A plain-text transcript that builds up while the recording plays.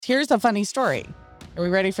Here's a funny story. Are we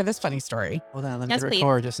ready for this funny story? Hold on, let me Yes, please.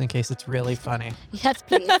 record just in case it's really funny. Yes,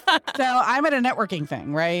 please. So I'm at a networking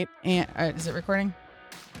thing, right? And is it recording?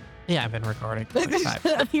 Yeah, I've been recording. For like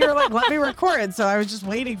 5 You're like, let me record. So I was just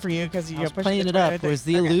waiting for you because you I was pushed playing it right up. there. Was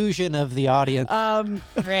the Okay. illusion of the audience.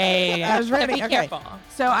 Great. I was ready. Be Okay. careful.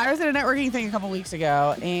 So I was at a networking thing a couple weeks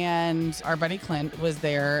ago, and our buddy Clint was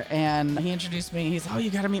there, and he introduced me. He's, oh, you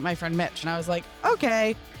got to meet my friend Mitch. And I was like,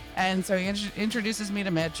 okay. And so he introduces me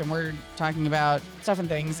to Mitch, and we're talking about stuff and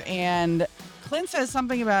things. And Clint says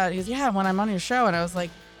something about, yeah, when I'm on your show. And I was like,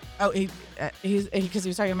 oh, because he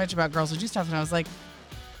was talking to Mitch about Girls Who Do Stuff. And I was like,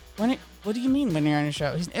 what do you mean when you're on your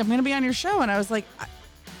show? I'm going to be on your show. And I was like,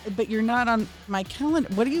 but you're not on my calendar.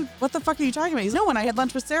 What the fuck are you talking about? He's, no, when I had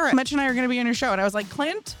lunch with Sarah, Mitch and I are going to be on your show. And I was like,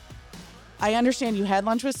 Clint, I understand you had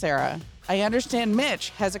lunch with Sarah. I understand Mitch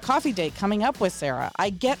has a coffee date coming up with Sarah. I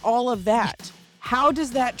get all of that. How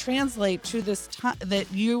does that translate to this time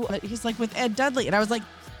he's like with Ed Dudley? And I was like,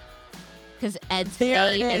 Because Ed's There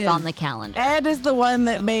date it is is. on the calendar. Ed is the one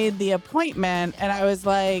that made the appointment. And I was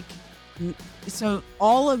like, so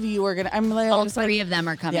all of you are going to, I'm like, All three of them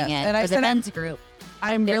are coming Yes, in and I for the said- men's group.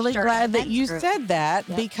 I'm They're really sure glad that events you group. said that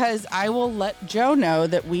Yep. because I will let Joe know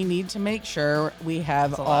that we need to make sure we have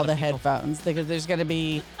That's a lot all of the people. headphones because there's going to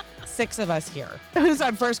be 6 of us here. It was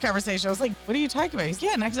our first conversation. I was like, what are you talking about? He's,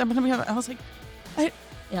 yeah, next I'm going to be on. I was like,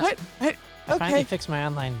 Yeah. what? I finally Okay. fixed my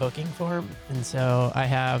online booking form, and so I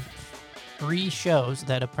have 3 shows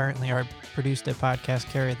that apparently are produced at Podcast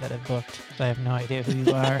Carry that I've booked. So I have no idea who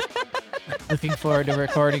you are. Looking forward to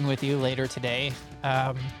recording with you later today.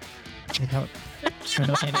 I don't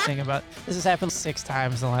know anything about this. Has happened 6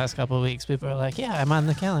 times in the last couple of weeks. People are like, "Yeah, I'm on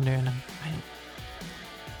the calendar," and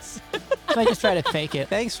so I just try to fake it.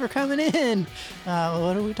 Thanks for coming in.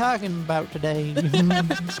 What are we talking about today?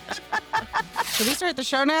 Should we start the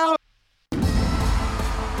show now?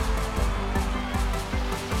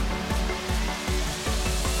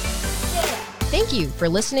 Thank you for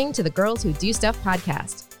listening to the Girls Who Do Stuff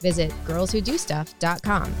podcast. Visit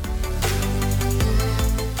girlswhodostuff.com.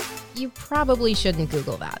 You probably shouldn't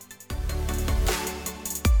Google that.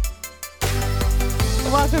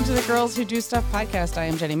 Welcome to the Girls Who Do Stuff podcast. I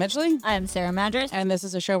am Jenny Midgley, I'm Sarah Madras. and this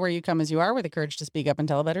is a show where you come as you are with the courage to speak up and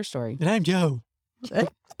tell a better story. And I'm Joe.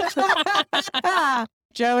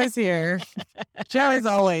 Joe is here. Joe is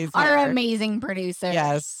always Our here. amazing producer.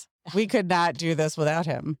 Yes. We could not do this without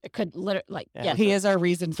him. It could literally, Yeah. yes. He is our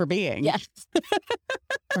reason for being. Yes.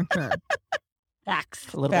 For sure.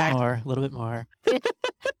 Facts. A little Back. bit more. A little bit more.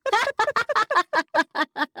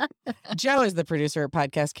 Joe is the producer at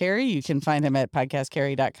Podcast Carry. You can find him at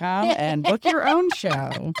podcastcarry.com and book your own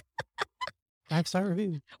show. 5-star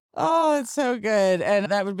review. Oh, it's so good. And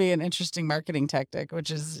that would be an interesting marketing tactic,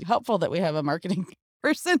 which is helpful that we have a marketing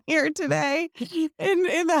person here today in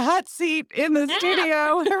the hot seat in the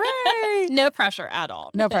studio. Hooray! No pressure at all.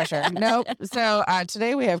 No pressure. Nope. So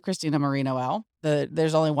today we have Christina Marino L.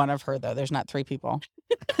 There's only one of her, though. There's not 3 people.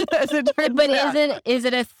 As it turns But out. is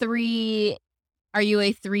it a 3? Are you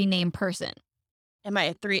a 3-name person? Am I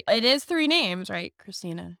a 3? It is 3 names, right?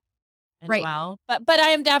 Christina. And Right. Well, but I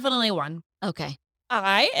am definitely one. Okay.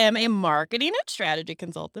 I am a marketing and strategy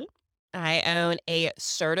consultant. I own a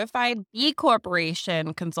certified B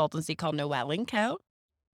Corporation consultancy called Noel & Co.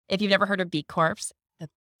 If you've never heard of B Corps, that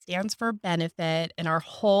stands for benefit. And our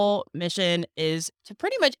whole mission is to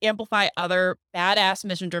pretty much amplify other badass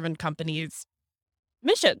mission-driven companies'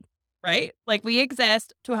 mission, right? Like we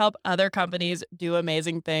exist to help other companies do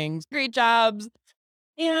amazing things, great jobs,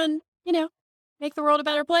 and, make the world a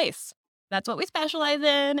better place. That's what we specialize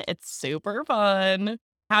in. It's super fun.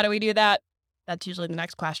 How do we do that? That's usually the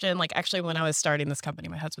next question. Like, actually, when I was starting this company,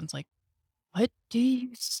 my husband's like, what do you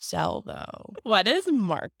sell, though? What is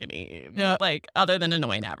marketing? Yeah. Like, other than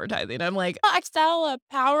annoying advertising. I'm like, I sell a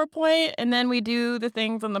PowerPoint, and then we do the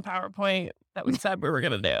things on the PowerPoint that we said we were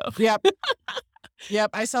going to do. Yep. Yep.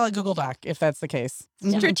 I sell a Google Doc if that's the case.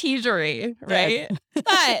 Strategery, right?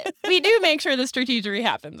 But we do make sure the strategery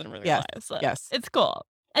happens in real Yes, life. So yes. it's cool.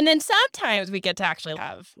 And then sometimes we get to actually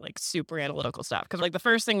have like super analytical stuff. Because like the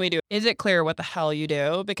first thing we do, is it clear what the hell you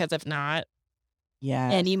do? Because if not, Yeah.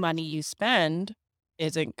 any money you spend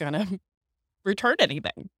isn't going to return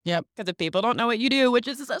anything. Yep. Because if people don't know what you do, which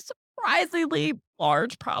is a surprisingly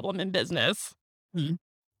large problem in business, Mhm.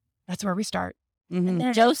 that's where we start.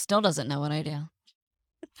 Mhm. Joe still doesn't know what I do.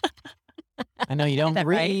 I know you don't that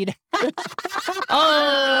right? read.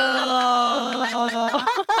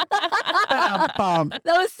 Bum.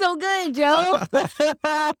 That was so good, Joe.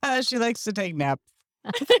 She likes to take naps.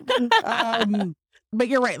 But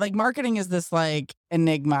you're right. Like marketing is this like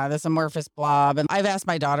enigma, this amorphous blob. And I've asked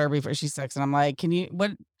my daughter before she's 6, and I'm like,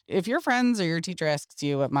 if your friends or your teacher asks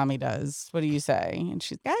you what mommy does, what do you say? And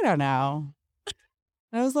she's like, I don't know.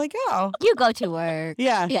 And I was like, oh. You go to work.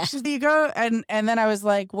 Yeah. Yeah. She's, you go. And then I was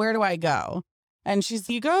like, where do I go? And she's,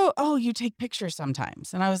 you go, oh, you take pictures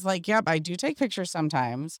sometimes. And I was like, yep, I do take pictures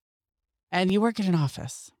sometimes. And you work in an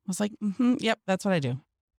office. I was like, yep, that's what I do.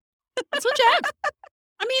 That's legit.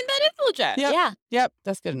 I mean, that is legit. Yep. Yeah. Yep,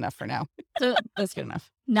 that's good enough for now. So That's good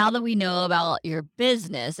enough. now that we know about your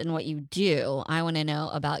business and what you do, I want to know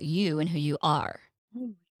about you and who you are.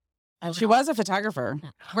 She was a photographer.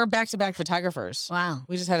 We're back-to-back photographers. Wow.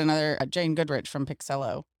 We just had another Jane Goodrich from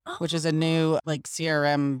Pixello, which is a new like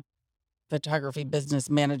CRM photography business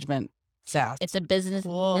management SaaS. It's a business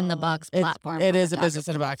in the box It's- platform. It for is a business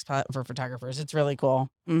in a photographers. box for photographers. It's really cool.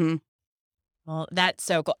 Mm-hmm. Well, that's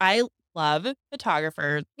so cool. I love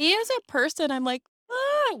photographers. Me as a person, I'm like,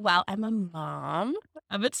 well, I'm a mom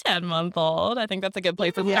of a 10-month-old. I think that's a good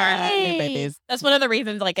place to start. Yeah, new Yay. babies. That's one of the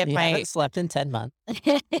reasons, like, if You my haven't slept in 10 months.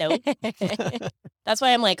 Nope. That's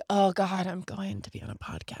why I'm like, oh God, I'm going to be on a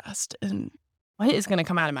podcast, and what is going to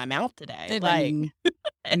come out of my mouth today? Like,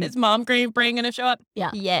 and is mom brain going to show up?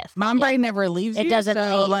 Yeah. Yes. Mom brain never leaves It you. doesn't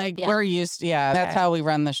So leave, like yeah. we're used to, that's Okay. how we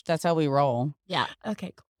run that's how we roll. Yeah.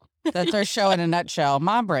 Okay. Cool. That's our show in a nutshell.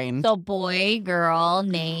 Mom brain. So boy, girl,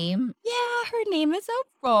 name. Yeah, her name is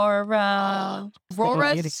Aurora.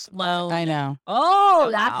 Aurora beauty. Sloan. I know. Oh,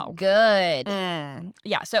 Oh, that's wow. good.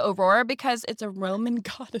 Yeah. So Aurora, because it's a Roman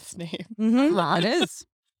goddess name. Mm-hmm. It is.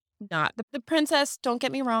 Not the princess. Don't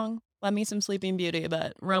get me wrong. Love me some Sleeping Beauty,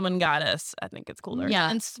 but Roman goddess, I think it's cooler. Yeah.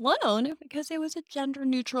 And Sloan, because it was a gender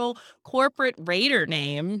neutral corporate raider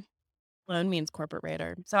name. Sloan means corporate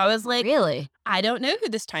raider. So I was like, Really? I don't know who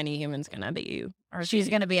this tiny human's gonna be. Or She's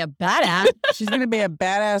going to be a badass. She's gonna be a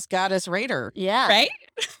badass goddess raider. Yeah. right.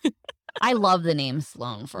 I love the name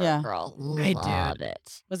Sloan for Yeah. a girl. I do. Love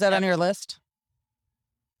it. Was that on your list?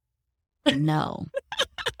 No.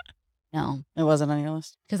 No. It wasn't on your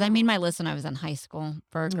list. Because I made my list when I was in high school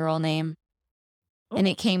for a girl name. And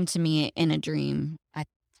Oh. it came to me in a dream.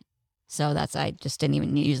 So I just didn't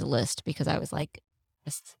even use a list because I was like,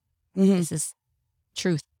 this is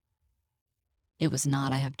truth. It was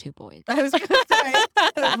not. I have 2 boys. I was gonna say,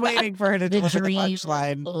 I was waiting for her to The deliver the dream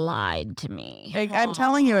punchline. lied to me. I'm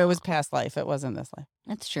telling you, it was past life. It wasn't this life.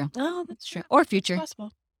 That's true. Oh, that's True. Or future.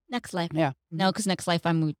 possible. Next life. Yeah. No, because next life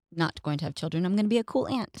I'm not going to have children. I'm going to be a cool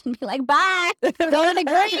aunt and be like, bye. Going to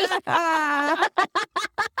Greece.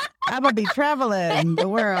 I'm gonna be traveling the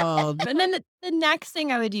world. And then the next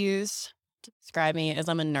thing I would use to describe me is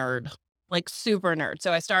I'm a nerd, like super nerd.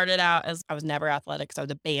 So I started out as I was never athletic because I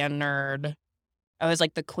was a band nerd. I was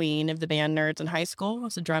like the queen of the band nerds in high school. I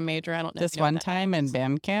was a drum major. I don't know. if This you know what one that time in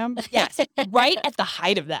band camp. Yes, right at the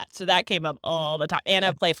height of that. So that came up all the time. And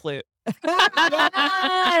I play flute.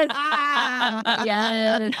 Yes.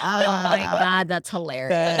 Yes. Oh my God. That's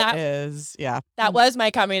hilarious. That is, yeah. That was my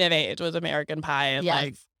coming of age, was American Pie and Yes.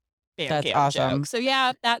 like band That's camp awesome. jokes. So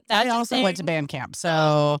yeah, that's I a also went to thing. band camp.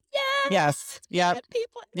 So Yeah. yes. Yep. Get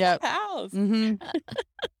people in Yep. the house. hmm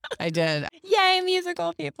I did. Yay,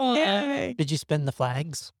 musical people. Did you spin the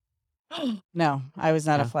flags? No, I was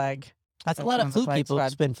not a No. flag. That's a I lot of was flute flag people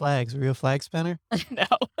squad. spin flags. Were you a flag spinner? No.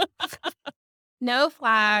 No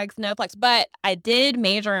flags, no flags. But I did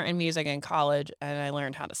major in music in college and I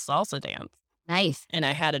learned how to salsa dance. Nice. And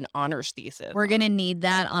I had an honors thesis. We're going to need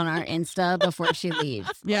that on our Insta before she leaves.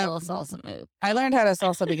 Yeah. A little salsa move. I learned how to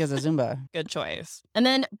salsa because of Zumba. Good choice. But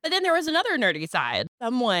then there was another nerdy side.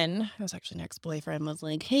 Someone who was actually an ex-boyfriend was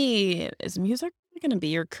like, hey, is music going to be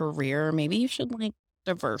your career? Maybe you should like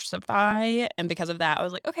diversify. And because of that, I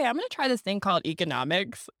was like, okay, I'm going to try this thing called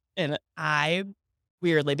economics. And I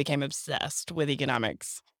weirdly became obsessed with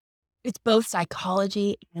economics. It's both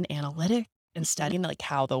psychology and analytics and studying like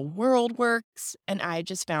how the world works. And I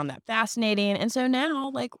just found that fascinating. And so now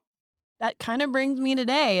like that kind of brings me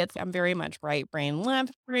today. I'm very much right brain,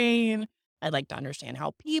 left brain. I like to understand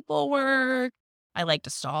how people work. I like to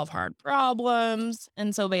solve hard problems.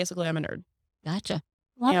 And so basically I'm a nerd. Gotcha.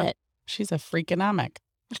 Love Yeah. it. She's a freakonomic.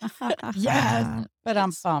 Yes. But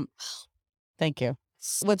I'm pumped. Thank you.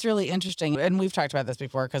 What's really interesting, and we've talked about this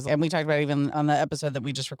before, and we talked about it even on the episode that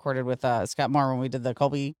we just recorded with Scott Moore when we did the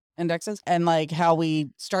Colby indexes, and like how we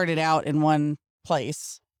started out in one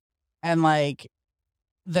place and like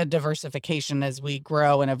the diversification as we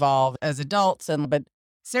grow and evolve as adults. But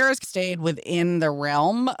Sarah's stayed within the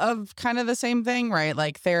realm of kind of the same thing, right?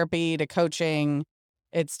 Like therapy to coaching.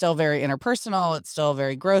 It's still very interpersonal. It's still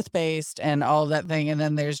very growth based and all that thing. And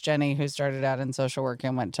then there's Jenny, who started out in social work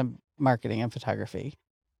and went to marketing and photography.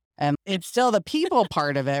 And it's still the people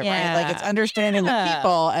part of it, right? Like it's understanding the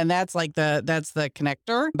people, and that's the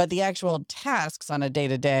connector. But the actual tasks on a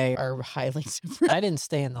day-to-day are highly different. I didn't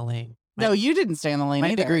stay in the lane. No, you didn't stay in the lane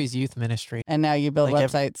My either. degree is youth ministry. And now you build Like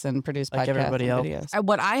websites and produce podcasts like everybody and else. videos.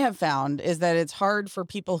 What I have found is that it's hard for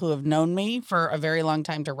people who have known me for a very long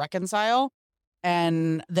time to reconcile,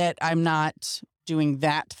 and that I'm not doing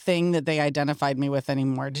that thing that they identified me with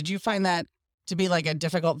anymore. Did you find that to be like a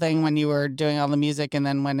difficult thing when you were doing all the music and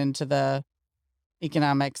then went into the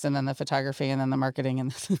economics and then the photography and then the marketing?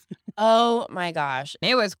 And Oh my gosh.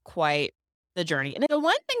 It was quite the journey. And the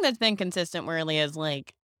one thing that's been consistent really is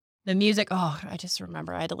like the music. Oh, I just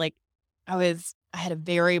remember I had a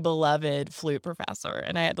very beloved flute professor,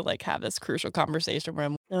 and I had to like have this crucial conversation where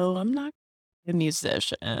I'm not a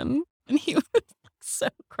musician. And he was so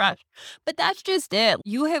crushed. But that's just it.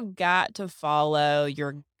 You have got to follow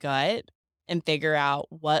your gut and figure out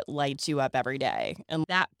what lights you up every day. And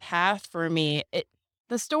that path for me,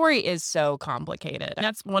 the story is so complicated. And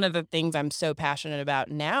that's one of the things I'm so passionate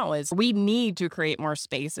about now is we need to create more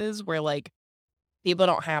spaces where like people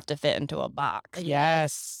don't have to fit into a box.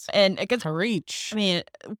 yes, And it gets, to reach. I mean,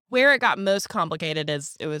 where it got most complicated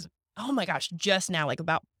is it was, oh my gosh, just now, like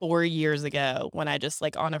about 4 years ago when I just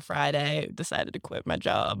like on a Friday decided to quit my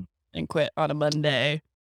job and quit on a Monday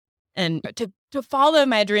and to follow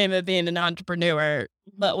my dream of being an entrepreneur,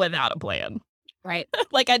 but without a plan. Right.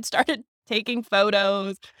 Like I'd started taking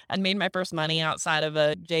photos. I'd made my first money outside of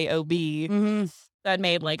a job. Mm-hmm. I'd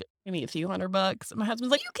made like maybe a few $100. And my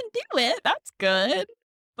husband's like, you can do it. That's good.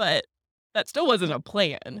 But that still wasn't a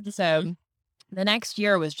plan. So the next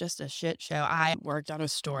year was just a shit show. I worked on a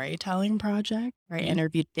storytelling project where I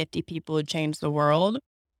interviewed 50 people who changed the world.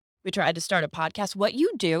 We tried to start a podcast. What you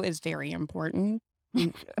do is very important.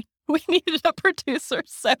 We needed a producer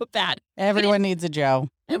so bad. Everyone needs a Joe.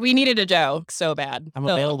 We needed a Joe so bad. I'm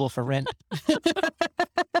So available for rent.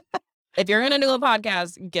 if you're going to do a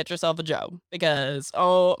podcast, get yourself a Joe because,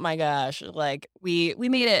 oh my gosh, like we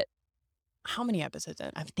made it. How many episodes in?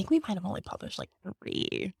 I think we might have only published like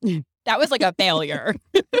 3. That was like a failure.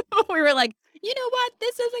 We were like, you know what?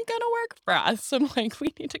 This isn't going to work for us. I'm like, we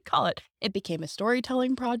need to call it. It became a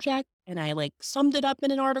storytelling project. And I like summed it up in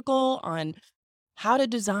an article on how to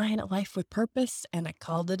design a life with purpose. And I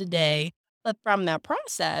called it a day. But from that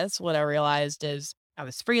process, what I realized is I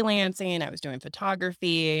was freelancing. I was doing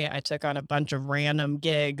photography. I took on a bunch of random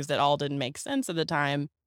gigs that all didn't make sense at the time.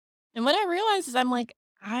 And what I realized is I'm like,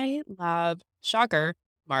 I love, shocker,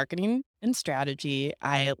 marketing and strategy.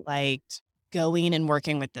 I liked going and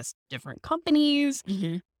working with this different companies.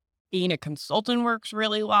 Being a consultant works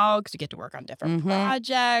really well because you get to work on different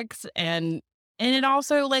projects. And it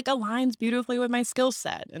also like aligns beautifully with my skill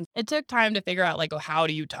set. And it took time to figure out like, oh, how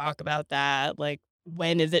do you talk about that? Like,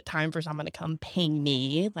 when is it time for someone to come pay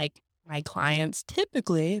me? Like my clients,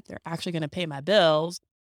 typically, if they're actually going to pay my bills,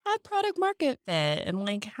 have product market fit and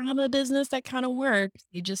like have a business that kind of works.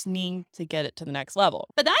 You just need to get it to the next level.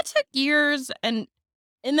 But that took years. And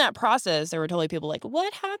in that process, there were totally people like,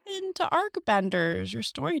 what happened to Arcbenders, your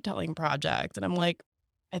storytelling project? And I'm like,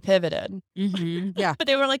 I pivoted. Yeah. But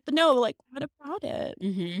they were like, but no, like, what about it?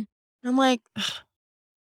 And I'm like,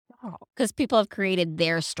 oh. Because people have created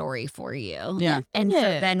their story for you. Yeah. And Yeah.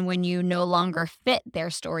 so then when you no longer fit their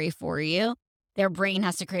story for you, their brain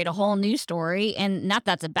has to create a whole new story. And not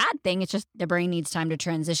that's a bad thing. It's just the brain needs time to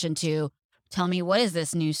transition to tell me what is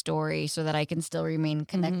this new story so that I can still remain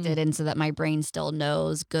connected and so that my brain still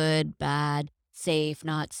knows good, bad, safe,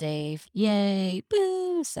 not safe. Yay,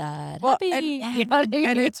 boo, sad, Well, happy. and- You know what I mean?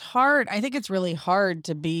 And it's hard. I think it's really hard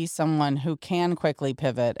to be someone who can quickly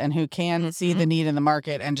pivot and who can see the need in the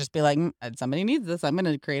market and just be like, somebody needs this. I'm going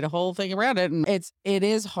to create a whole thing around it. And it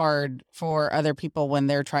is hard for other people when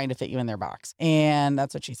they're trying to fit you in their box. And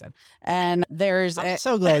that's what she said. And there's I'm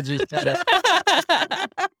so glad you said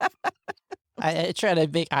it. I tried to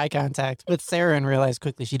make eye contact with Sarah and realized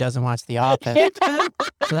quickly she doesn't watch The Office.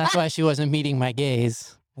 So that's why she wasn't meeting my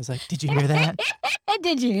gaze. I was like, did you hear that?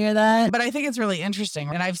 Did you hear that? But I think it's really interesting.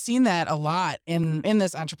 And I've seen that a lot in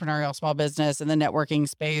this entrepreneurial small business and the networking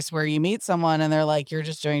space where you meet someone and they're like, you're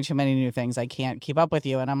just doing too many new things. I can't keep up with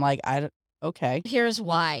you. And I'm like, okay. Here's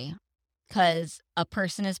why. Because a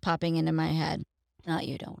person is popping into my head. Not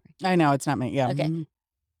you, don't worry. I know it's not me. Yeah. Okay.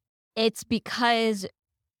 It's because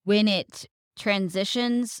when it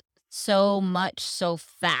transitions so much so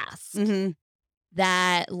fast,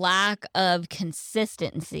 that lack of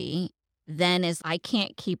consistency then is I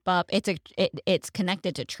can't keep up. It's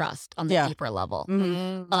connected to trust on the deeper level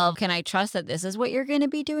of can I trust that this is what you're going to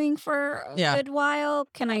be doing for a good while?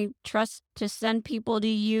 Can I trust to send people to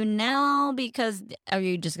you now because are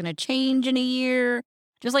you just going to change in a year?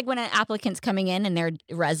 Just like when an applicant's coming in and their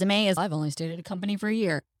resume is, I've only stayed at a company for a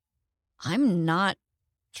year. I'm not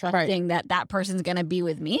trusting that that person's going to be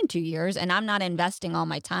with me in 2 years, and I'm not investing all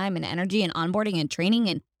my time and energy and onboarding and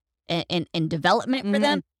training and development for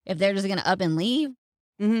them if they're just going to up and leave.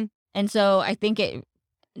 And so I think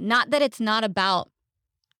not that it's not about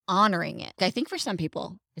honoring it. I think for some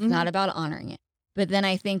people, it's not about honoring it. But then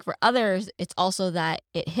I think for others, it's also that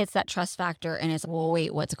it hits that trust factor and it's, well,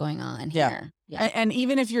 wait, what's going on here? Yeah. And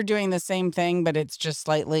even if you're doing the same thing, but it's just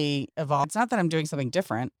slightly evolved, it's not that I'm doing something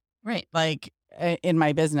different. Right. Like in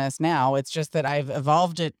my business now, it's just that I've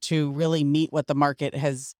evolved it to really meet what the market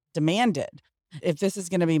has demanded. If this is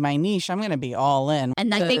going to be my niche, I'm going to be all in.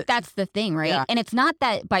 And I think that's the thing, right? Yeah. And it's not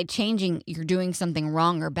that by changing, you're doing something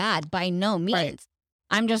wrong or bad. By no means. Right.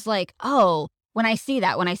 I'm just like, oh, when I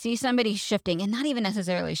see somebody shifting and not even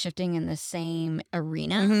necessarily shifting in the same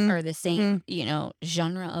arena or the same,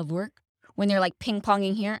 genre of work, when they're like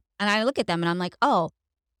ping-ponging here, and I look at them and I'm like, oh,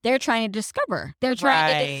 they're trying to discover. They're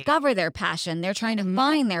trying to discover their passion. They're trying to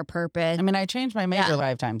find their purpose. I mean, I changed my major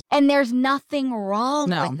 5 times. And there's nothing wrong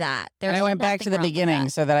with that. And I went back to the beginning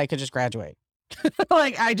so that I could just graduate.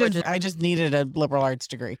 Like I just needed a liberal arts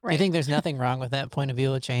degree. Right. I think there's nothing wrong with that point of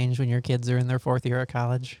view of change when your kids are in their 4th year of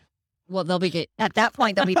college. Well, at that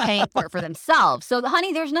point, they'll be paying for it for themselves. So,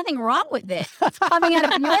 honey, there's nothing wrong with it. It's coming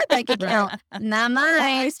out of your bank account. Not mine.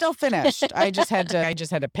 I still finished. I just had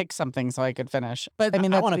to pick something so I could finish. But I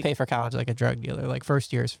mean, I want to pay for college like a drug dealer. Like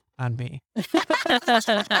first year's on me.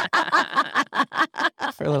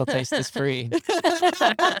 For a little taste is free.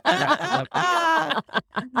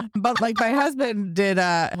 But like my husband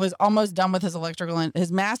was almost done with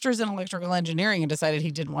his master's in electrical engineering and decided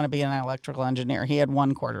he didn't want to be an electrical engineer. He had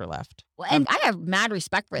 1 quarter left. Well, and I have mad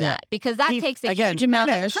respect for that because that takes a huge amount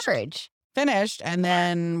of courage. Finished and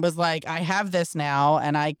then was like, I have this now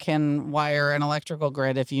and I can wire an electrical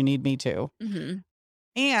grid if you need me to.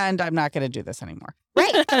 And I'm not going to do this anymore.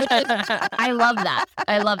 Right. I love that.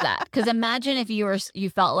 I love that. Because imagine if you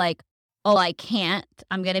felt like, oh, I can't.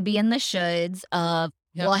 I'm going to be in the shoulds of,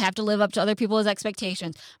 well, I have to live up to other people's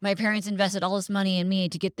expectations. My parents invested all this money in me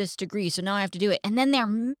to get this degree, so now I have to do it. And then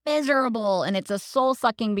they're miserable, and it's a soul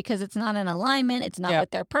sucking because it's not in alignment. It's not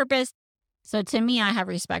with their purpose. So to me, I have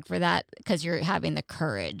respect for that because you're having the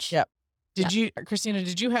courage. Yep. Christina,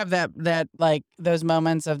 did you have that like those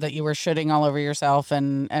moments of that you were shoulding all over yourself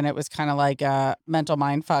and it was kind of like a mental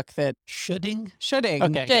mind fuck that Shoulding?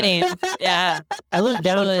 Okay. Shoulding. Yeah. I looked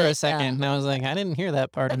down for a second and I was like, I didn't hear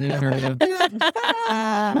that part of the narrative.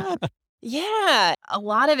 Yeah. A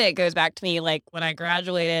lot of it goes back to me like when I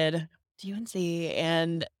graduated UNC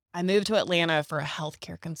and I moved to Atlanta for a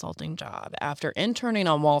healthcare consulting job after interning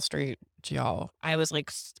on Wall Street. Y'all, I was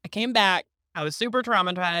like, I came back. I was super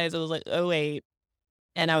traumatized. It was like 2008.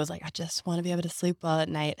 And I was like, I just want to be able to sleep well at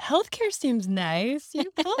night. Healthcare seems nice.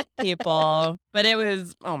 You help people. But it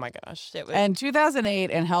was, oh my gosh. And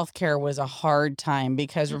 2008 and healthcare was a hard time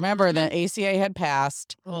because remember the ACA had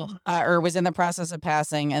passed or was in the process of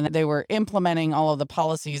passing and they were implementing all of the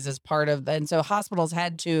policies as part of, and so hospitals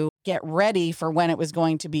had to get ready for when it was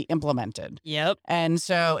going to be implemented. Yep. And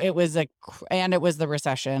so it was and it was the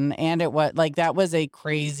recession and it was like, that was a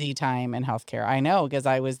crazy time in healthcare. I know because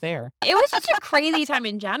I was there. It was such a crazy time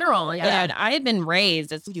in general. And I had been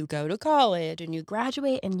raised as you go to college and you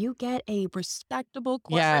graduate and you get a respectable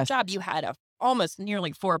corporate job. You had a almost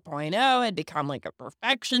nearly 4.0, had become like a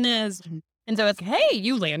perfectionist. And so it's, hey,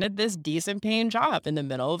 you landed this decent paying job in the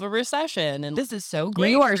middle of a recession. And this is so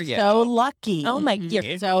great. You are for you. so lucky. Oh my,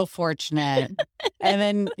 you're so fortunate. And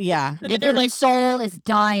then, Your like soul is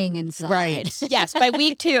dying inside. Right. Yes. By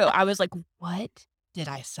week 2, I was like, what did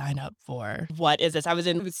I sign up for? What is this?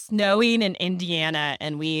 It was snowing in Indiana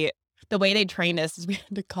and the way they trained us is we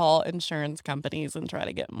had to call insurance companies and try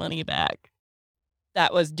to get money back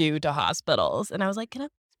that was due to hospitals. And I was like, can I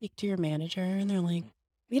speak to your manager? And they're like,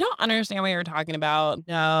 we don't understand what you're talking about.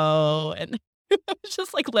 No. And I was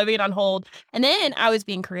just like living on hold. And then I was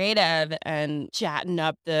being creative and chatting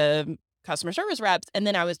up the customer service reps. And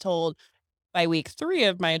then I was told by week 3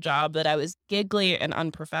 of my job that I was giggly and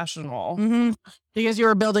unprofessional. Mm-hmm. Because you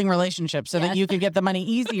were building relationships so that you could get the money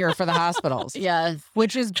easier for the hospitals. Yes.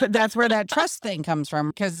 That's where that trust thing comes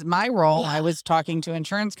from. Because my role, I was talking to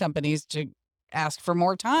insurance companies to ask for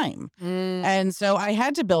more time. And so I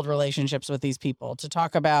had to build relationships with these people to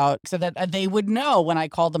talk about so that they would know when I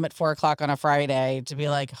called them at 4:00 on a Friday to be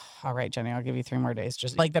like, all right, Jenny, I'll give you 3 more days.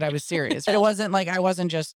 Just like that I was serious. But it wasn't like I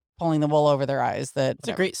wasn't just pulling the wool over their eyes. It's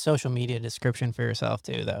a great social media description for yourself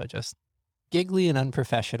too, though. Just giggly and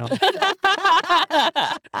unprofessional. We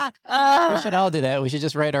Uh, should all do that. We should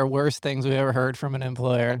just write our worst things we ever heard from an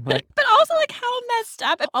employer. Like, but also like how messed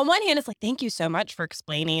up. On one hand, it's like, thank you so much for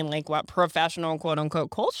explaining like what professional quote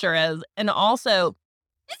unquote culture is. And also,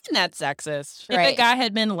 isn't that sexist? If a Right. guy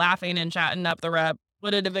had been laughing and chatting up the rep,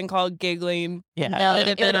 would it have been called giggling? yeah. No, Would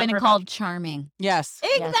it it would have been been called charming. Yes.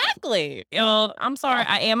 Exactly. You know, I'm sorry.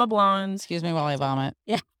 I am a blonde. Excuse me while I vomit.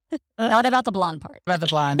 Not about the blonde part. About the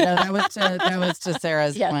blonde. No, that was to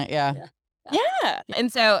Sarah's Yeah. point. Yeah. Yeah.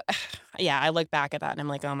 And so, yeah, I look back at that and I'm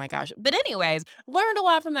like, oh my gosh. But anyways, learned a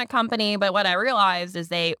lot from that company. But what I realized is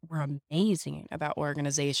they were amazing about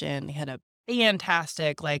organization. They had a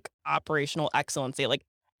fantastic, like, operational excellency. Like,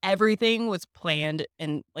 everything was planned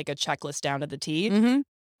in like a checklist down to the T. Mm-hmm. And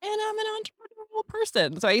I'm an entrepreneurial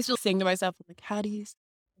person. So I used to sing to myself, like, how do you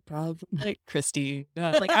probably like Christy?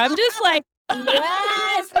 Like, I'm just like,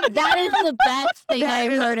 Yes, that is the best thing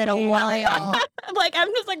I've heard in a while. like, I'm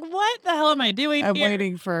just like, what the hell am I doing I'm here?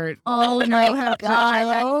 waiting for Oh my god,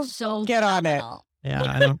 that's so Get on it. cool. Yeah,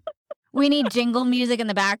 I don't. We need jingle music in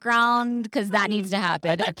the background because that needs to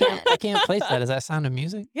happen. I can't place that. Does that sound of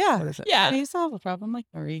music? Yeah. What is it? Yeah. You solve a problem like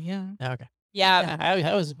Marie. Yeah. Oh, okay. Yeah.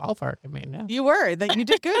 Yeah, I was ballpark. I mean, yeah. You were. You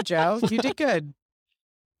did good, Joe. You did good.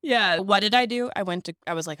 Yeah. What did I do? I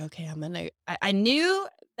was like, okay, I knew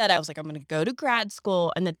that I was like, I'm going to go to grad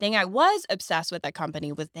school. And the thing I was obsessed with that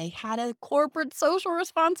company was they had a corporate social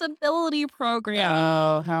responsibility program.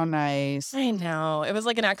 Oh, how nice. I know. It was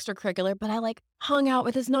like an extracurricular, but I like hung out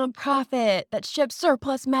with this nonprofit that ships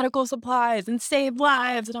surplus medical supplies and saved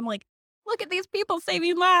lives. And I'm like, look at these people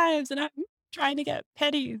saving lives. And I'm trying to get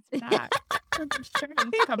pennies back from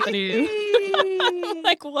insurance companies.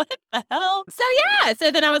 Like, what the hell? So, yeah. So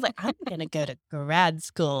then I was like, I'm going to go to grad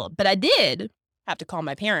school. But I did have to call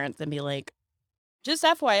my parents and be like, just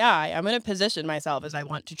FYI, I'm going to position myself as I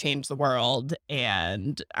want to change the world.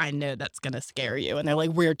 And I know that's going to scare you. And they're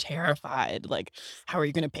like, we're terrified. Like, how are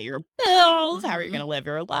you going to pay your bills? How are you going to live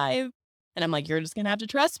your life? And I'm like, you're just going to have to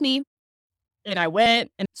trust me. And I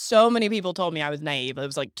went, and so many people told me I was naive. It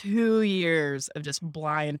was like 2 years of just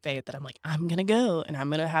blind faith that I'm like, I'm going to go and I'm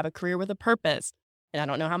going to have a career with a purpose. And I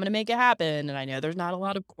don't know how I'm going to make it happen. And I know there's not a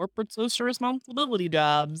lot of corporate social responsibility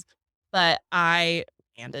jobs, but I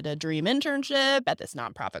landed a dream internship at this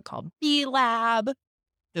nonprofit called B Lab,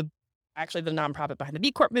 actually the nonprofit behind the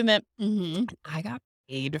B Corp movement. Mm-hmm. I got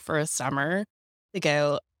paid for a summer to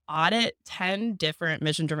go audit 10 different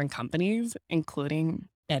mission-driven companies, including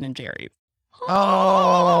Ben & Jerry's.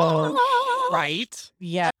 Oh, Right?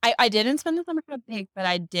 yeah. I didn't spend the summer kind of big, but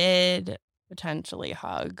I did potentially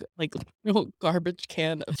hug like little garbage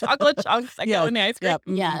can of chocolate chunks that Yeah, go in the ice cream. Yep.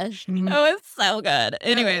 Yes. Mhm. Oh, it's so good.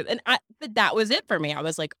 Anyways, but that was it for me. I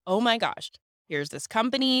was like, oh my gosh, here's this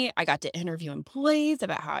company. I got to interview employees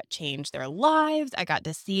about how it changed their lives. I got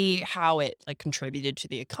to see how it like contributed to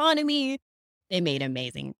the economy. They made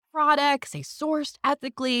amazing products. They sourced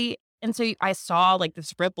ethically. And so I saw like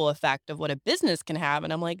this ripple effect of what a business can have.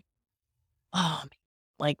 And I'm like, oh, man,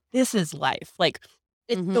 like this is life. Like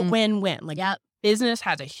it's the Mhm. win-win. Like Yep. business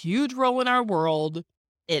has a huge role in our world.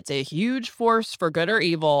 It's a huge force for good or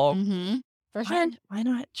evil. Mm-hmm. For sure. Why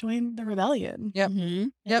not join the rebellion? Yep. Mm-hmm.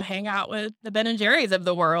 And Yep. hang out with the Ben and Jerry's of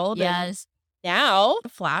the world. And Yes. now,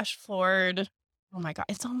 flash forward. Oh my God.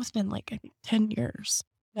 It's almost been like, I think, 10 years.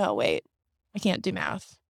 No, wait. I can't do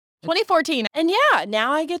math. 2014. And yeah,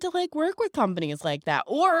 now I get to like work with companies like that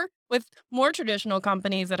or with more traditional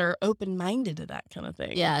companies that are open-minded to that kind of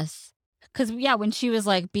thing. Yes. Because, yeah, when she was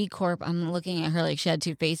like B Corp, I'm looking at her like she had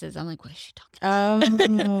two faces. I'm like, what is she talking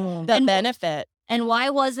about? Oh. The benefit. And why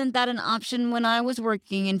wasn't that an option when I was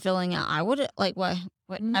working and filling out? I would like, what?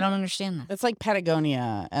 I don't understand that. It's like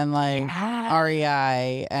Patagonia and like Yeah.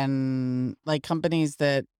 REI and like companies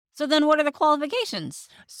that So then what are the qualifications?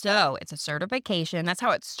 So it's a certification. That's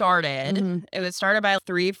how it started. Mhm. It was started by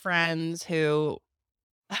 3 friends who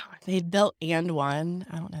they built And One.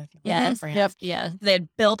 I don't know if you've heard of that Yes. brand. Yep. Yeah. They had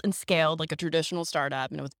built and scaled like a traditional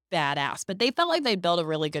startup and it was badass. But they felt like they built a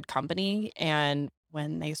really good company. And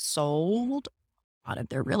when they sold, a lot of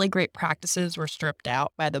their really great practices were stripped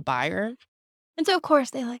out by the buyer. And so of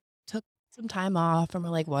course they like took some time off and were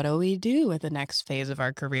like, what do we do with the next phase of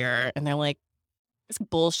our career? And they're like, it's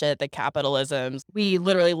bullshit that we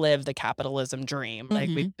literally live the capitalism dream. Like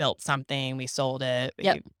we built something, we sold it, we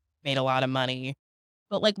Yep. made a lot of money.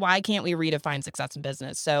 But like, why can't we redefine success in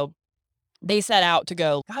business? So they set out to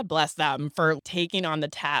go, God bless them for taking on the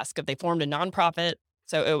task of they formed a nonprofit.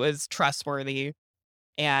 So it was trustworthy.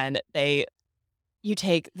 And you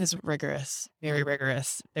take this rigorous, very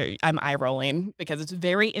rigorous, I'm eye rolling because it's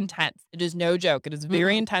very intense. It is no joke. It is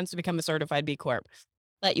very intense to become a certified B Corp.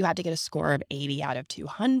 but you have to get a score of 80 out of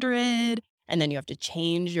 200. And then you have to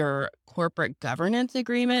change your corporate governance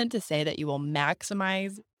agreement to say that you will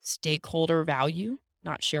maximize stakeholder value,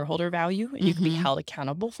 not shareholder value. And you can be held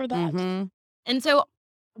accountable for that. And so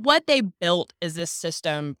what they built is this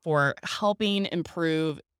system for helping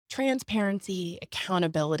improve transparency,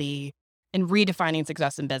 accountability, and redefining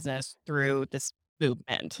success in business through this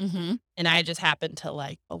movement. And I just happened to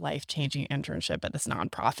like a life-changing internship at this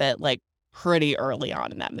nonprofit, like pretty early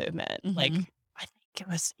on in that movement. Like, I think it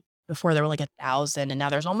was before there were like 1,000 and now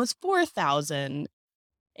there's almost 4,000.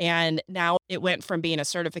 And now it went from being a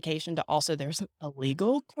certification to also there's a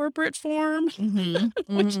legal corporate form,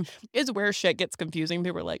 which is where shit gets confusing.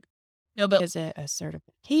 People are like, no, but is it a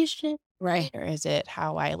certification? Right. Or is it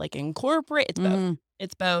how I like incorporate? It's both.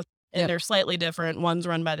 It's both. And they're slightly different. One's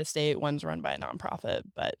run by the state, one's run by a nonprofit.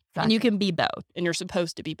 But and you can be both. And you're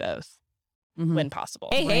supposed to be both when possible.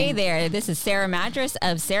 Hey there. This is Sarah Madras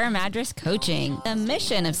of Sarah Madras Coaching. The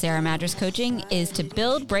mission of Sarah Madras Coaching is to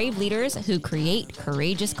build brave leaders who create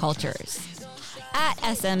courageous cultures. At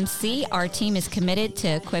SMC, our team is committed to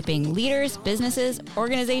equipping leaders, businesses,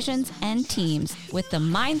 organizations, and teams with the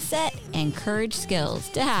mindset and courage skills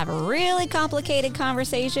to have really complicated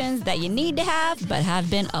conversations that you need to have but have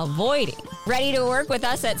been avoiding. Ready to work with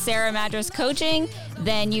us at Sarah Madras Coaching?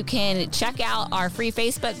 Then you can check out our free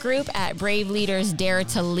Facebook group at Brave Leaders Dare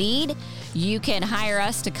to Lead. You can hire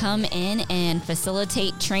us to come in and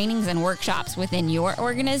facilitate trainings and workshops within your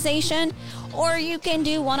organization, or you can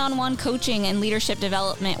do one-on-one coaching and leadership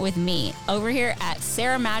development with me over here at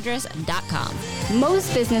sarahmadras.com.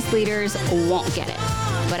 Most business leaders won't get it,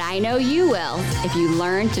 but I know you will if you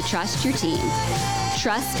learn to trust your team.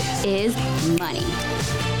 Trust is money.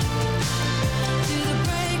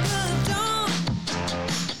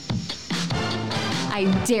 I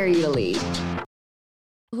dare you to lead.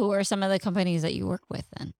 Who are some of the companies that you work with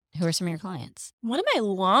then? Who are some of your clients? One of my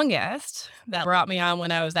longest that brought me on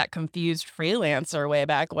when I was that confused freelancer way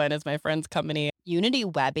back when is my friend's company, Unity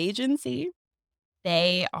Web Agency.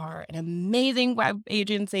 They are an amazing web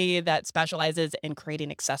agency that specializes in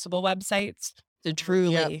creating accessible websites to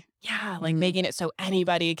truly, making it so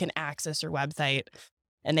anybody can access your website.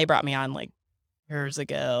 And they brought me on like years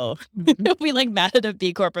ago. We like met at a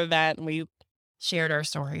B Corp event and we shared our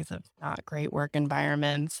stories of not great work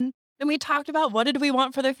environments. And we talked about what did we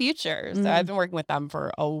want for the future. So I've been working with them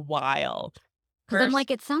for a while. Because I'm like,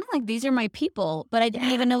 it sounded like these are my people, but I didn't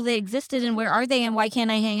even know they existed. And where are they? And why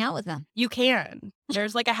can't I hang out with them? You can.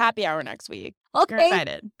 There's like a happy hour next week. Okay. You're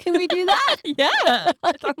excited. Can we do that? Yeah.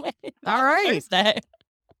 All right. Thursday.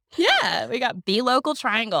 Yeah. We got Be Local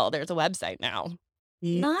Triangle. There's a website now.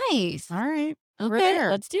 Nice. All right. We're Okay, there.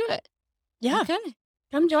 let's do it. Yeah. Okay.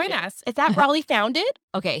 Come join us. Is that Raleigh founded?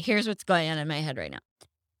 Okay, here's what's going on in my head right now.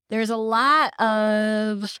 There's a lot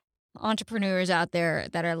of entrepreneurs out there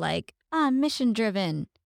that are like, mission driven.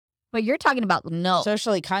 But you're talking about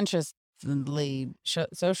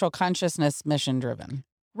Social consciousness, mission driven.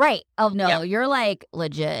 Right. Oh, no, Yep. you're like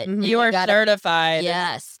legit. You are certified.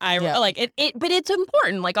 Yes. I Yeah. like it, but it's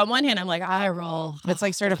important. Like on one hand, I'm like, I roll. It's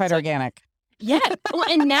like certified organic. Yeah. Well,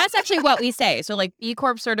 and that's actually what we say. So like B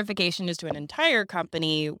Corp certification is to an entire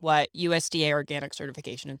company what USDA organic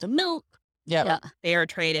certification is to milk. Yep. Yeah. Fair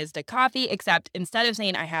trade is to coffee, except instead of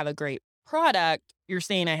saying I have a great product, you're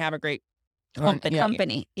saying I have a great company.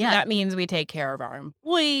 Company. Yeah. That means we take care of our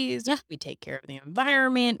employees. Yeah. We take care of the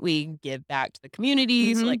environment. We give back to the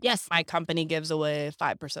community. So like, Yes. my company gives away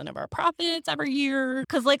 5% of our profits every year.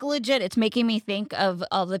 Because like legit, it's making me think of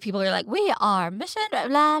all the people who are like, we are mission,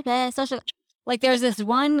 blah, blah, social. Like there's this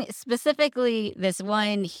one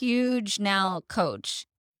huge now coach.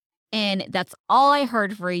 And that's all I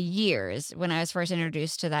heard for years when I was first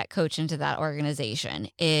introduced to that coach and to that organization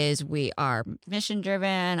is we are mission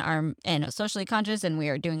driven, and socially conscious, and we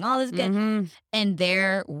are doing all this good. And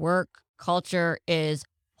their work culture is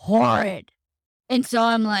horrid. And so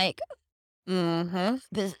I'm like,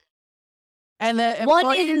 this And the one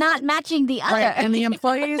employees, is not matching the other. right, and the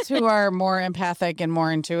employees who are more empathic and more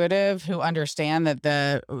intuitive, who understand that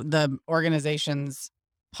the organization's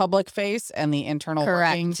public face and the internal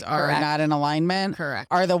workings are not in alignment, Correct.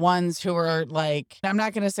 are the ones who are like, I'm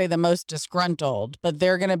not going to say the most disgruntled, but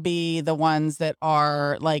they're going to be the ones that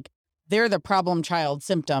are like, they're the problem child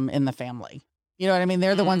symptom in the family. You know what I mean?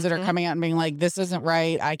 They're the ones that are coming out and being like, this isn't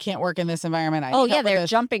right. I can't work in this environment. I Oh, need yeah, help with they're this.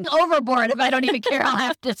 jumping overboard. If I don't even care, I'll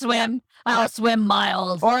have to swim. I'll swim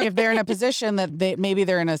miles. Or if they're in a position that maybe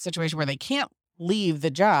they're in a situation where they can't leave the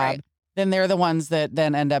job, Right. then they're the ones that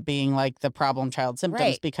then end up being like the problem child symptoms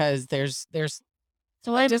Right. because there's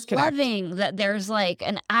So I'm disconnect. loving that there's like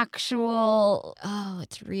an actual,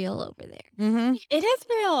 it's real over there. Mm-hmm. It is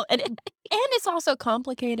real. And it's also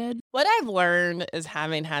complicated. What I've learned is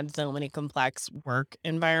having had so many complex work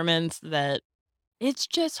environments that it's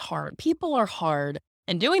just hard. People are hard.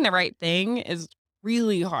 And doing the right thing is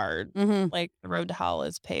really hard. Mm-hmm. Like the road to hell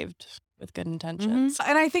is paved with good intentions.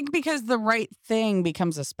 And I think because the right thing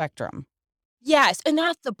becomes a spectrum. Yes, and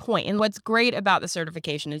that's the point. And what's great about the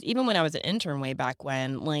certification is even when I was an intern way back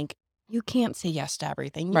when, like, you can't say yes to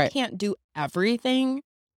everything. You Right. can't do everything.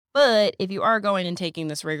 But if you are going and taking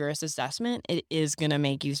this rigorous assessment, it is going to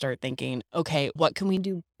make you start thinking, okay, what can we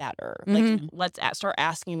do better? Like, let's start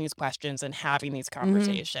asking these questions and having these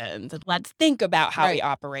conversations. And let's think about how we Right.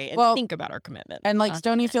 operate and Well, think about our commitment. And like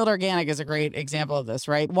Stonyfield Organic is a great example of this,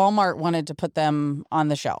 right? Walmart wanted to put them on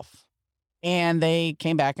the shelf. And they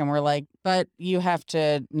came back and were like, but you have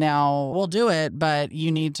to now, we'll do it, but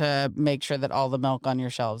you need to make sure that all the milk on your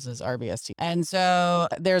shelves is RBST. And so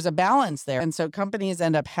there's a balance there. And so companies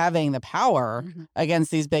end up having the power against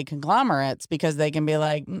these big conglomerates because they can be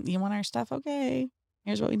like, you want our stuff? Okay,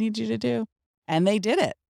 here's what we need you to do. And they did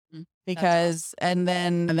it. Because and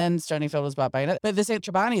then Stonyfield was bought by another. But this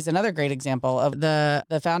Chobani is another great example of the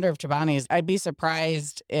founder of Chobani's. I'd be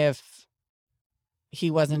surprised if he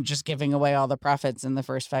wasn't just giving away all the profits in the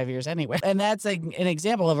first 5 years anyway. And that's an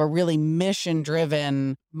example of a really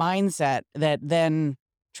mission-driven mindset that then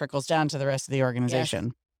trickles down to the rest of the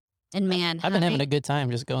organization. And man, I've been having a good time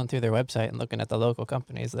just going through their website and looking at the local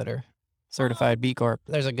companies that are certified B Corp.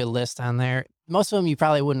 There's a good list on there. Most of them you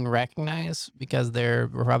probably wouldn't recognize because they're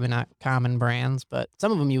probably not common brands, but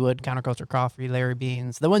some of them you would. Counterculture Coffee, Larry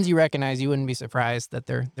Beans. The ones you recognize, you wouldn't be surprised that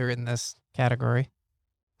they're in this category.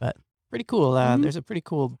 But pretty cool. There's a pretty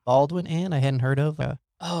cool Baldwin Inn I hadn't heard of.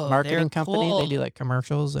 Marketing they're company. cool. They do like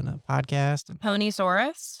commercials and a podcast. And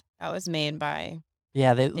Ponysaurus, that was made by.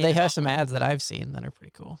 yeah, they have some ads that I've seen that are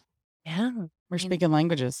pretty cool. Yeah. We're speaking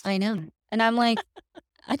languages. I know. And I'm like,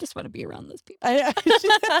 I just want to be around those people.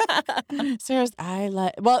 Sarah's,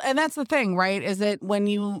 and that's the thing, right? Is that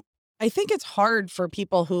I think it's hard for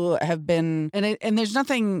people who have been, and there's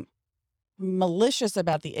nothing malicious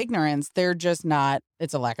about the ignorance. They're just not,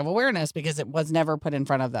 it's a lack of awareness because it was never put in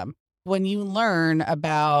front of them. When you learn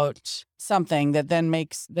about something that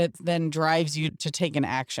then drives you to take an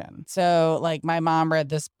action. So like my mom read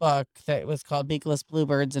this book that was called Beakless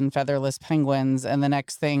Bluebirds and Featherless Penguins. And the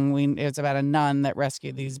next thing it's about a nun that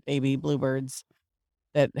rescued these baby bluebirds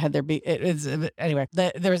that had their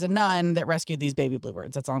there was a nun that rescued these baby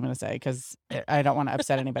bluebirds. That's all I'm going to say because I don't want to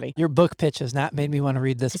upset anybody. Your book pitch has not made me want to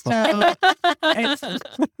read this book.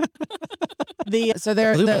 So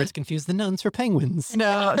they're Bluebirds confuse the nuns for penguins.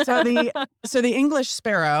 No, so the English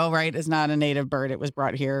sparrow, right, is not a native bird. It was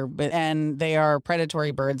brought here, and they are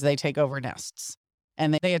predatory birds. They take over nests,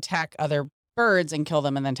 and they attack other birds and kill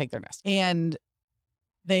them, and then take their nest. And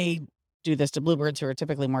they do this to bluebirds, who are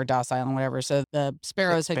typically more docile and whatever. So the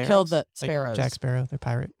sparrows had killed the sparrows. Like Jack Sparrow, they're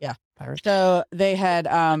pirate. Yeah, pirates. So they had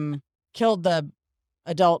killed the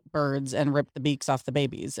adult birds and ripped the beaks off the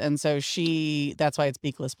babies. And so that's why it's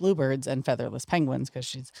beakless bluebirds and featherless penguins, because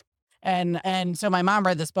she's, and so my mom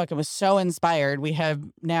read this book and was so inspired. We have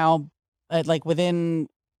now, like within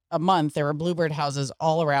a month, there were bluebird houses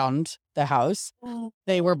all around the house.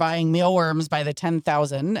 They were buying mealworms by the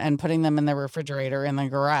 10,000 and putting them in the refrigerator in the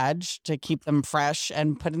garage to keep them fresh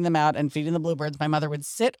and putting them out and feeding the bluebirds. My mother would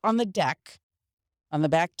sit on the back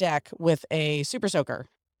deck with a super soaker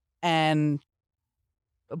and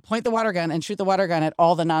point the water gun and shoot the water gun at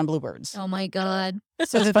all the non-bluebirds. Oh my God.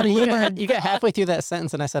 So it's funny. You got halfway through that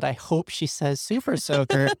sentence, and I said, "I hope she says super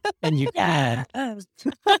soaker," and you Did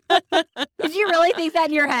you really think that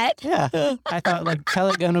in your head? Yeah. I thought like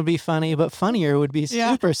pellet gun would be funny, but funnier would be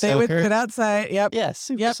super soaker. They would sit outside. Yep. Yeah,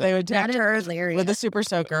 super Yep. soaker. They would That take is her hilarious. with a super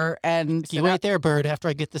soaker and You wait there, bird, after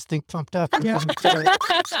I get this thing pumped up. Yeah. So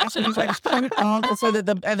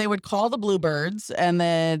that they would call the bluebirds, and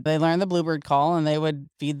then they learned the bluebird call, and they would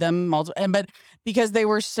feed them but because they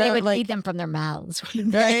were so They would like feed them from their mouths.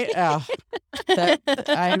 right. Oh,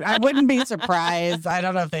 I wouldn't be surprised. I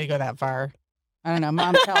don't know if they go that far. I don't know.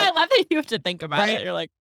 Mom, I love that you have to think about Right? it. You're like,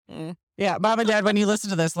 yeah, Mom and Dad, when you listen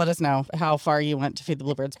to this, let us know how far you went to feed the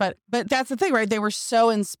bluebirds. But that's the thing, right? They were so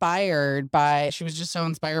inspired she was just so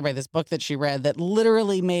inspired by this book that she read that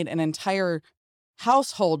literally made an entire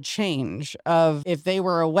household change of, if they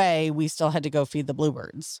were away, we still had to go feed the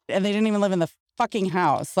bluebirds. And they didn't even live in the fucking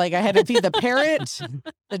house. Like, I had to feed the parrot,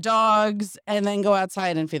 the dogs, and then go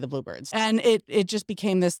outside and feed the bluebirds. And it just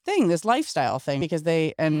became this thing, this lifestyle thing, because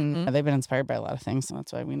they've been inspired by a lot of things. So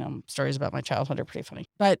that's why we know stories about my childhood are pretty funny.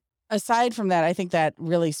 But aside from that, I think that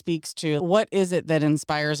really speaks to what is it that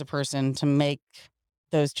inspires a person to make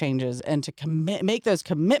those changes and to make those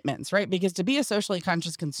commitments, right? Because to be a socially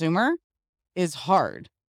conscious consumer is hard.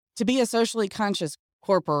 To be a socially conscious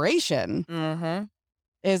corporation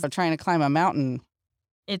is trying to climb a mountain.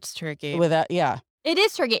 It's tricky. Without, yeah. It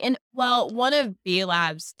is tricky. And well, one of B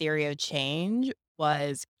Lab's theory of change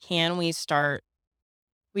was, can we start?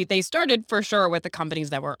 They started for sure with the companies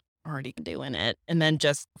that were already doing it and then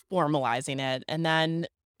just formalizing it. And then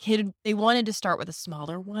they wanted to start with the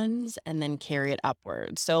smaller ones and then carry it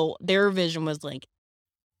upwards. So their vision was like,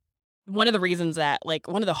 one of the reasons that, like,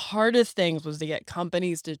 one of the hardest things was to get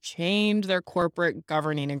companies to change their corporate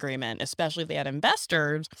governing agreement, especially if they had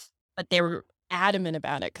investors, but they were adamant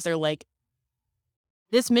about it because they're like,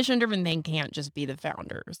 this mission-driven thing can't just be the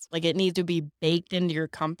founders. Like, it needs to be baked into your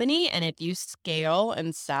company. And if you scale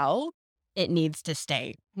and sell, it needs to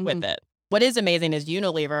stay with it. What is amazing is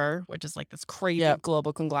Unilever, which is like this crazy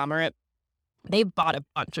global conglomerate, they bought a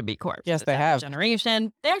bunch of B Corps. Yes, they have.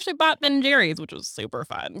 Generation. They actually bought Ben & Jerry's, which was super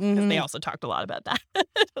fun because they also talked a lot about that.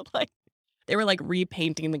 Like, they were like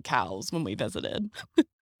repainting the cows when we visited.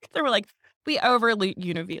 They were like, we over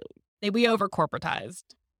corporatized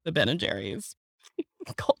the Ben & Jerry's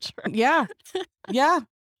culture. Yeah. Yeah.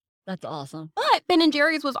 That's awesome. But Ben &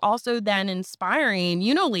 Jerry's was also then inspiring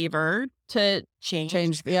Unilever to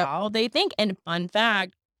change how they think. And fun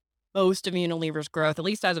fact, most of Unilever's growth, at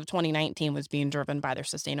least as of 2019, was being driven by their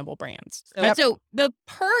sustainable brands. So the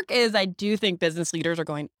perk is, I do think business leaders are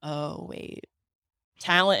going, oh, wait,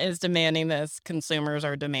 talent is demanding this. Consumers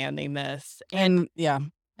are demanding this. And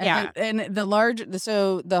the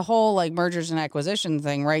whole like mergers and acquisition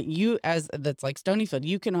thing, right? That's like Stonyfield,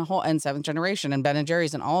 you can and Seventh Generation and Ben &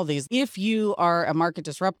 Jerry's and all of these. If you are a market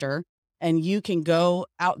disruptor and you can go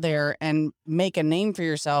out there and make a name for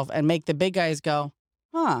yourself and make the big guys go,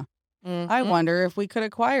 I wonder if we could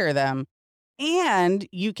acquire them. And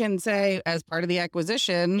you can say, as part of the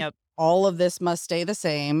acquisition, all of this must stay the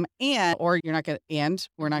same, we're not going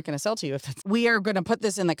to sell to you. We are going to put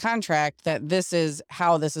this in the contract that this is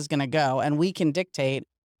how this is going to go, and we can dictate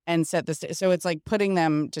and set this. So it's like putting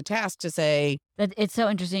them to task to say. It's so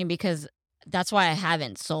interesting because that's why I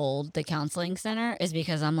haven't sold the counseling center, is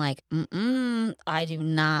because I'm like, I do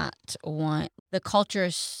not want, the culture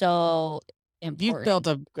is so important. You've built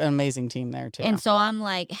an amazing team there too. And so I'm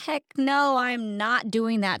like, heck no, I'm not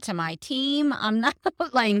doing that to my team. I'm not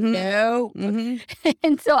like, no.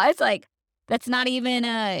 And so I was like, that's not even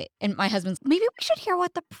and my husband's, maybe we should hear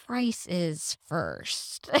what the price is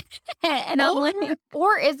first. And I'm like,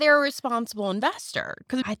 or is there a responsible investor?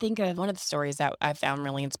 Because I think one of the stories that I found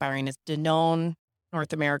really inspiring is Danone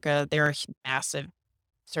North America. They're a massive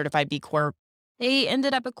certified B Corp. They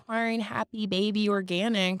ended up acquiring Happy Baby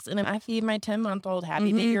Organics, and I feed my 10-month-old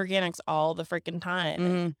Happy Baby Organics all the freaking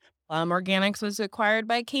time. Plum Organics was acquired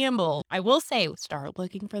by Campbell. I will say, start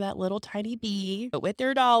looking for that little tiny bee, but with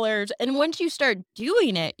their dollars. And once you start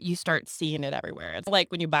doing it, you start seeing it everywhere. It's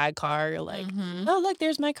like when you buy a car, you're like, oh, look,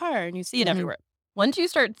 there's my car, and you see it everywhere. Once you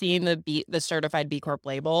start seeing the certified B Corp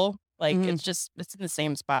label, like it's in the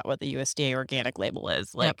same spot what the USDA organic label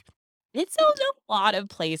is. Like, it sells a lot of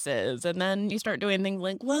places. And then you start doing things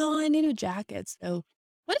like, well, I need a jacket. So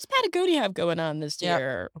what does Patagonia have going on this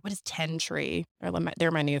year? What is 10 Tree?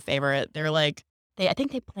 They're my new favorite. They're like, I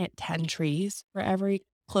think they plant 10 trees for every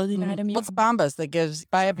clothing item. What's Bombas that gives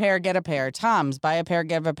buy a pair, get a pair? Tom's buy a pair,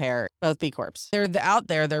 get a pair. Both B Corps. They're out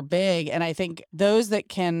there. They're big. And I think those that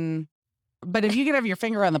can, but if you can have your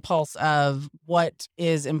finger on the pulse of what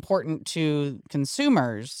is important to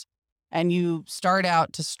consumers, and you start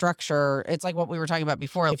out to structure, it's like what we were talking about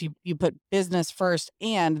before. If you put business first,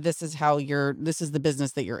 and this is the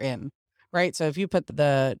business that you're in, right? So if you put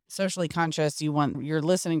the socially conscious, you're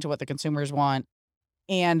listening to what the consumers want,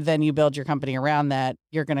 and then you build your company around that,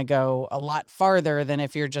 you're going to go a lot farther than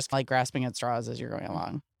if you're just like grasping at straws as you're going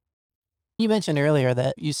along. You mentioned earlier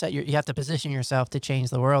that you have to position yourself to change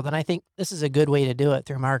the world. And I think this is a good way to do it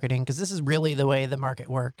through marketing, because this is really the way the market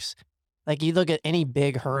works. Like, you look at any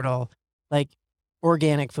big hurdle, like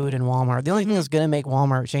organic food in Walmart. The only thing that's going to make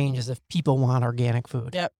Walmart change is if people want organic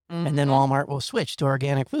food. And then Walmart will switch to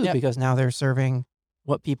organic food because now they're serving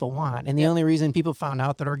what people want. And the only reason people found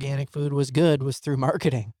out that organic food was good was through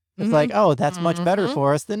marketing. It's like, oh, that's much better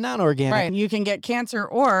for us than non-organic. Right. You can get cancer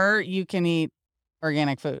or you can eat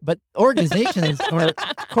organic food. But organizations or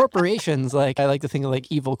corporations, like I like to think of like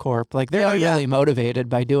Evil Corp, like they're really motivated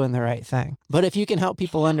by doing the right thing. But if you can help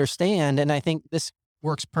people understand, and I think this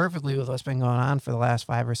works perfectly with what's been going on for the last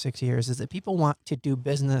 5 or 6 years, is that people want to do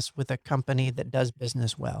business with a company that does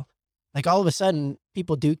business well. Like, all of a sudden,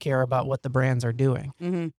 people do care about what the brands are doing.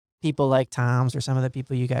 people like Tom's or some of the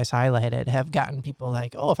people you guys highlighted have gotten people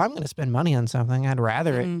like, oh, if I'm going to spend money on something, I'd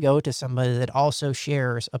rather it go to somebody that also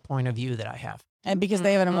shares a point of view that I have. And because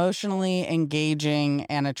they have an emotionally engaging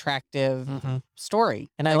and attractive story.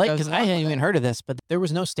 And I like, because I hadn't even heard of this, but there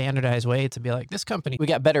was no standardized way to be like, this company, we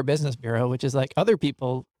got Better Business Bureau, which is like, other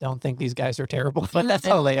people don't think these guys are terrible, but that's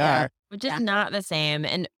how they are. Which is not the same.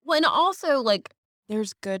 And when also like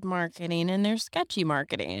there's good marketing and there's sketchy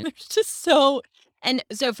marketing. There's just so, and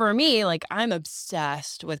so for me, like I'm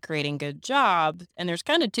obsessed with creating good jobs. And there's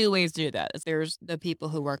kind of two ways to do that. There's the people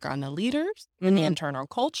who work on the leaders and the internal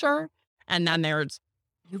culture. And then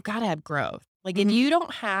you've got to have growth. Like if you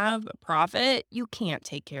don't have profit, you can't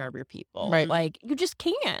take care of your people. Right. Like you just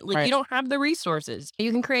can't. Like you don't have the resources.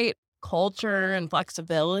 You can create culture and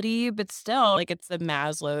flexibility, but still like it's the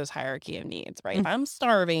Maslow's hierarchy of needs, right? If I'm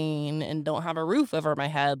starving and don't have a roof over my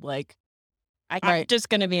head, like I'm just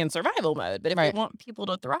going to be in survival mode. But if we want people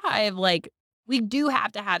to thrive, like we do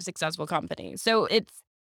have to have successful companies. So it's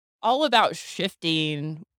all about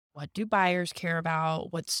shifting. What do buyers care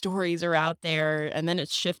about? What stories are out there? And then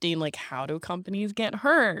it's shifting, like, how do companies get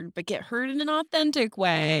heard, but get heard in an authentic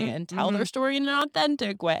way and tell their story in an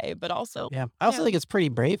authentic way, but also. Yeah. I also think it's pretty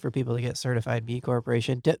brave for people to get certified B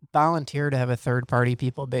Corporation, to volunteer to have a third party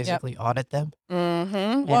people basically audit them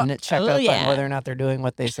and check out on whether or not they're doing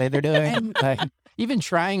what they say they're doing. Like, even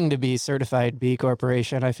trying to be certified B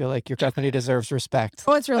Corporation, I feel like your company deserves respect.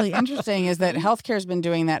 What's really interesting is that healthcare has been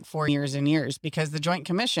doing that for years and years, because the Joint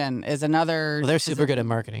Commission is another. Well, they're super good at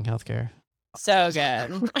marketing healthcare. So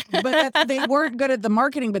good. But they weren't good at the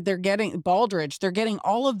marketing, but they're getting Baldrige. They're getting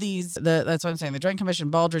all of these. That's what I'm saying. The Joint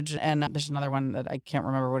Commission, Baldrige, and there's another one that I can't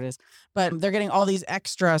remember what it is. But they're getting all these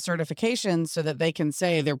extra certifications so that they can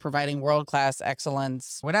say they're providing world-class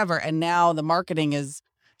excellence, whatever. And now the marketing is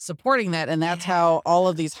supporting that. And that's how all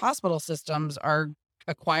of these hospital systems are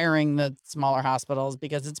acquiring the smaller hospitals,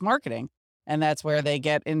 because it's marketing. And that's where they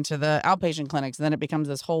get into the outpatient clinics. And then it becomes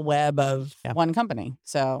this whole web of one company.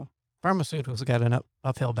 So pharmaceuticals got an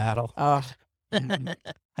uphill battle. Oh.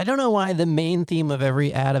 I don't know why the main theme of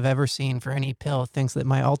every ad I've ever seen for any pill thinks that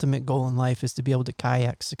my ultimate goal in life is to be able to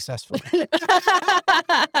kayak successfully.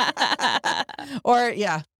 Or,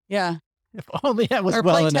 yeah. If only that was or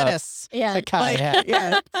well play enough. tennis. Yeah. A kayak.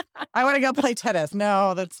 Yeah. I want to go play tennis.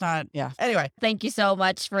 No, that's not. Yeah. Anyway. Thank you so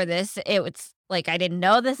much for this. It was like, I didn't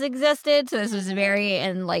know this existed. So this was very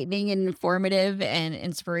enlightening and informative and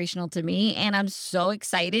inspirational to me. And I'm so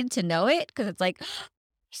excited to know it, because it's like,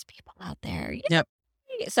 there's people out there. Yep.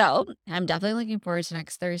 So I'm definitely looking forward to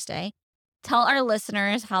next Thursday. Tell our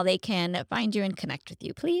listeners how they can find you and connect with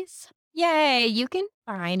you, please. Yay. You can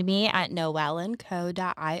find me at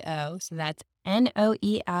noelandco.io. So that's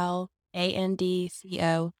NOELANDCO.io.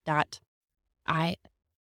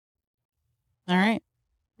 All right.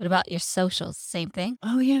 What about your socials? Same thing?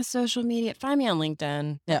 Oh, yeah. Social media. Find me on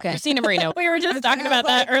LinkedIn. Yeah. Okay. Christina Marino. We were just talking about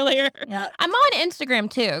that earlier. Yeah. I'm on Instagram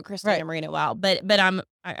too, Christina Right. Marino. Wow. But I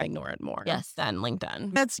ignore it more than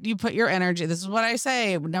LinkedIn. That's, you put your energy. This is what I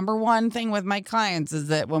say. Number one thing with my clients is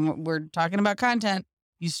that when we're talking about content,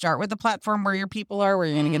 you start with the platform where your people are, where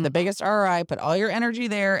you're going to get the biggest ROI, put all your energy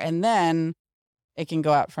there, and then it can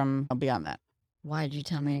go out from beyond that. Why did you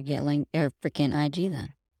tell me to get freaking IG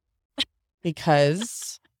then?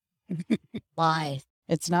 Because Lies.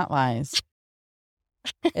 it's not lies.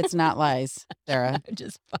 It's not lies, Sarah. I'm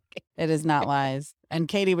just fucking. It is not lies. And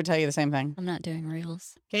Katie would tell you the same thing. I'm not doing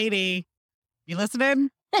reels. Katie, you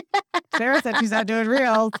listening? Sarah said she's not doing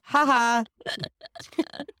reels. Ha ha.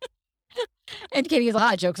 And Katie has a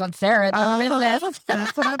lot of jokes on Sarah.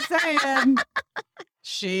 That's what I'm saying.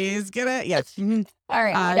 She's gonna, yes. All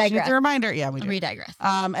right. She needs a reminder. Yeah, we do. We digress.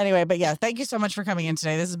 Anyway, but yeah, thank you so much for coming in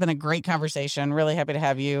today. This has been a great conversation. Really happy to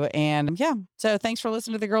have you. And yeah, so thanks for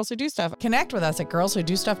listening to the Girls Who Do Stuff. Connect with us at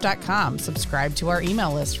girlswhodostuff.com. Subscribe to our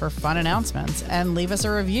email list for fun announcements and leave us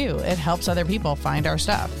a review. It helps other people find our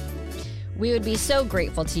stuff. We would be so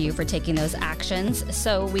grateful to you for taking those actions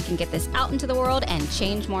so we can get this out into the world and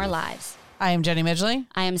change more lives. I am Jenny Midgley.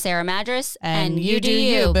 I am Sarah Madras, And you do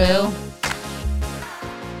you, boo.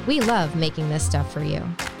 We love making this stuff for you.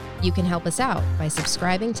 You can help us out by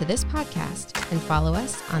subscribing to this podcast and follow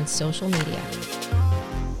us on social media.